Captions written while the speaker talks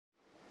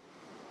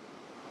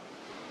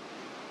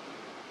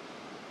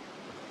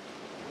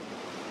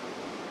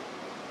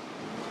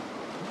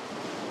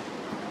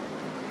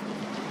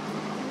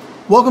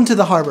Welcome to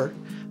the Harbor.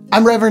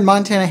 I'm Reverend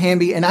Montana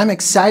Hamby, and I'm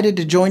excited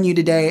to join you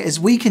today as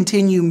we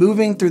continue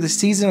moving through the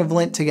season of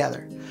Lent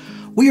together.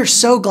 We are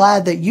so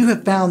glad that you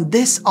have found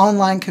this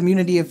online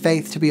community of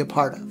faith to be a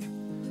part of.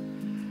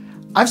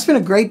 I've spent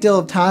a great deal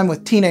of time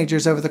with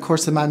teenagers over the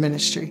course of my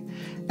ministry,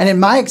 and in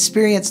my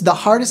experience, the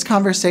hardest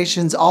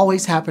conversations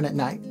always happen at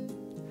night.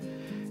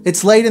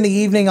 It's late in the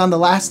evening on the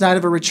last night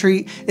of a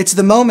retreat. It's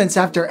the moments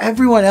after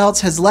everyone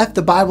else has left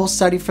the Bible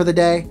study for the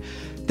day.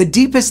 The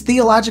deepest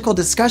theological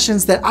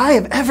discussions that I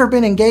have ever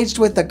been engaged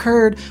with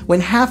occurred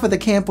when half of the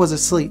camp was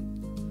asleep.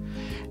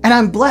 And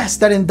I'm blessed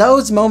that in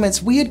those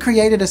moments we had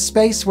created a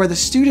space where the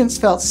students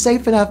felt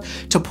safe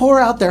enough to pour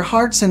out their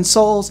hearts and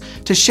souls,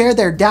 to share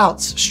their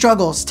doubts,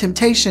 struggles,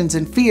 temptations,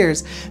 and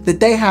fears that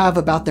they have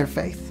about their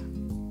faith.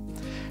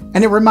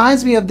 And it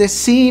reminds me of this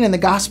scene in the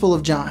Gospel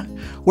of John,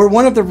 where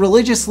one of the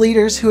religious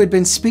leaders who had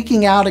been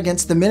speaking out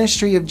against the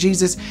ministry of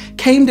Jesus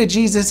came to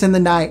Jesus in the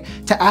night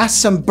to ask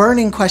some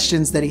burning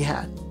questions that he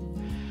had.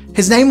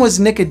 His name was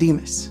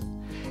Nicodemus.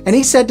 And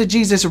he said to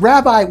Jesus,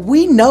 "Rabbi,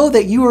 we know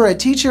that you are a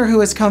teacher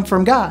who has come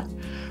from God,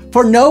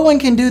 for no one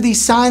can do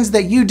these signs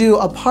that you do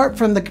apart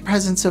from the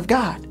presence of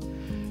God."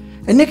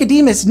 And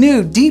Nicodemus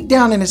knew deep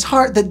down in his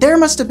heart that there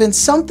must have been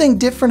something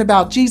different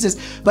about Jesus,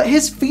 but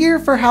his fear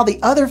for how the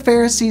other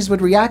Pharisees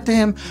would react to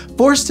him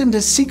forced him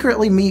to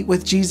secretly meet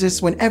with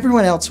Jesus when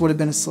everyone else would have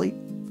been asleep.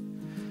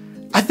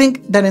 I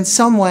think that in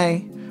some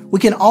way, we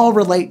can all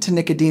relate to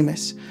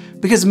Nicodemus,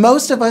 because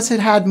most of us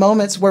had had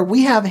moments where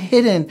we have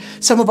hidden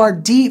some of our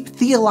deep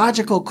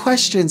theological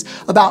questions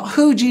about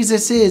who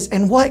Jesus is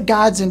and what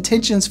God's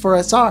intentions for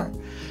us are.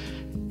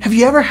 Have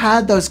you ever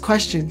had those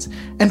questions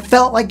and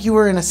felt like you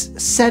were in a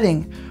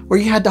setting where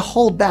you had to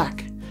hold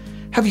back?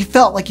 Have you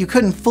felt like you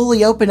couldn't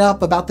fully open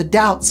up about the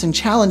doubts and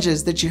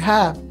challenges that you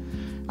have?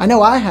 I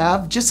know I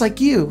have, just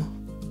like you.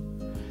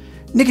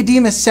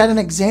 Nicodemus set an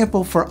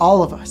example for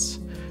all of us,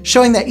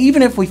 showing that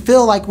even if we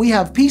feel like we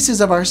have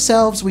pieces of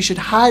ourselves we should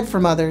hide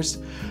from others,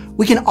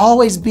 we can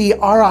always be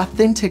our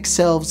authentic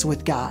selves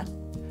with God.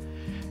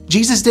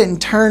 Jesus didn't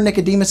turn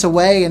Nicodemus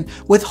away and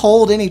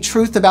withhold any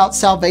truth about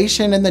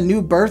salvation and the new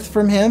birth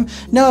from him.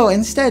 No,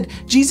 instead,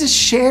 Jesus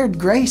shared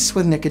grace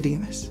with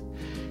Nicodemus.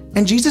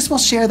 And Jesus will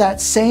share that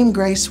same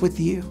grace with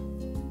you.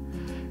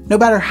 No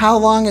matter how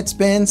long it's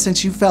been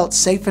since you felt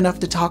safe enough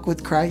to talk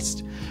with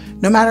Christ,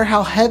 no matter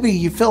how heavy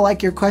you feel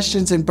like your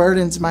questions and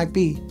burdens might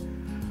be,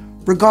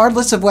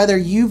 regardless of whether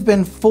you've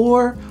been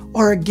for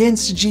or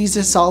against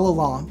Jesus all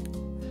along,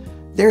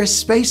 there is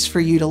space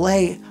for you to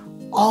lay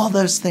all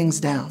those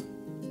things down.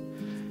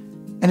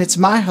 And it's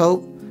my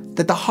hope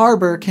that the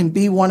Harbor can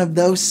be one of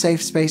those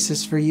safe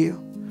spaces for you,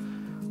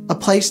 a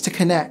place to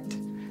connect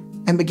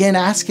and begin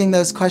asking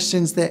those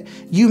questions that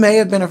you may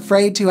have been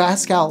afraid to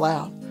ask out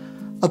loud,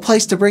 a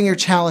place to bring your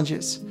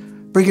challenges,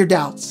 bring your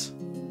doubts,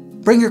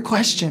 bring your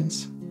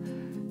questions.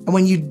 And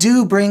when you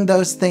do bring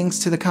those things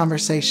to the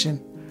conversation,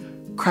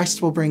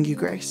 Christ will bring you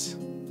grace.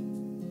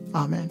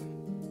 Amen.